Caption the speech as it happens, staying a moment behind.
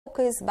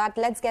But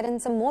let's get in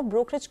some more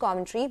brokerage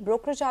commentary.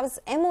 Brokerage house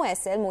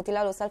MOSL,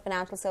 Motilal Oswal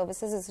Financial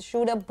Services, has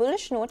issued a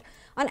bullish note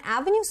on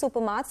Avenue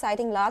Supermarts,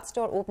 citing large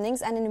store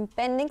openings and an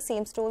impending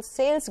same-store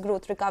sales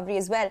growth recovery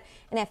as well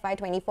in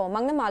FY24.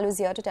 Mangla Malu is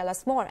here to tell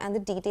us more and the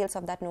details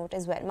of that note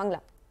as well. Mangla.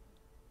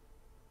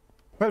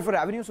 Well, for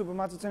Avenue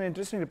Supermarts, it's an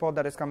interesting report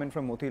that has come in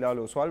from Motilal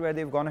Oswal, where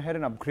they've gone ahead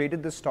and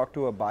upgraded the stock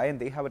to a buy, and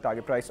they have a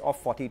target price of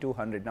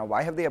 4,200. Now,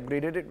 why have they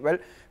upgraded it? Well,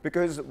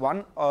 because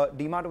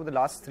D-Mart over the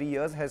last 3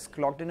 years has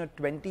clocked in a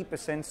 20%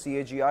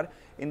 CAGR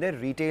in their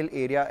retail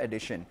area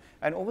addition.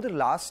 And over the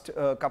last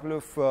couple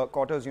of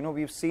quarters,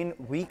 we've seen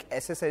weak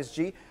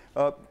SSSG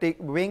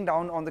weighing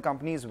down on the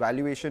company's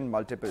valuation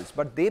multiples.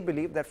 But they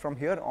believe that from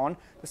here on,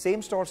 the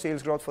same-store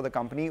sales growth for the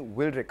company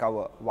will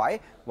recover. Why?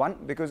 One,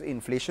 because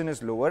inflation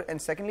is lower,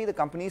 and secondly, the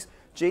company's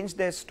changed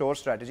their store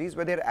strategies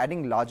where they're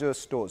adding larger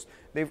stores.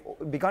 They've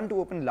begun to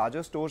open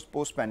larger stores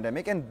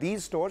post-pandemic, and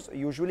these stores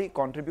usually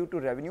contribute to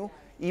revenue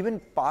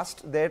even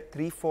past their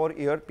 3-4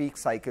 year peak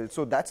cycle.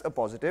 So that's a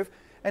positive.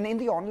 And in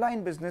the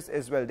online business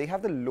as well, they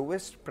have the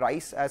lowest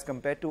price as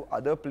compared to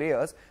other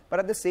players, but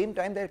at the same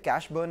time, their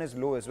cash burn is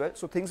low as well.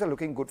 So things are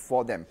looking good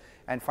for them.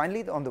 And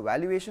finally, on the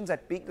valuations,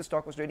 at peak, the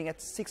stock was trading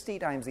at 60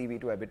 times EV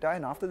to EBITDA.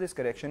 And after this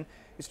correction,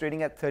 it's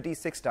trading at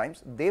 36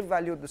 times. They've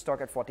valued the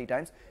stock at 40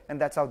 times.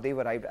 And that's how they've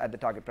arrived at the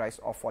target price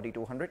of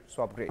 4,200.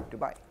 So upgrade to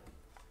buy.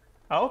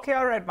 Okay,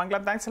 all right,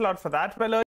 Mangla, thanks a lot for that. Well,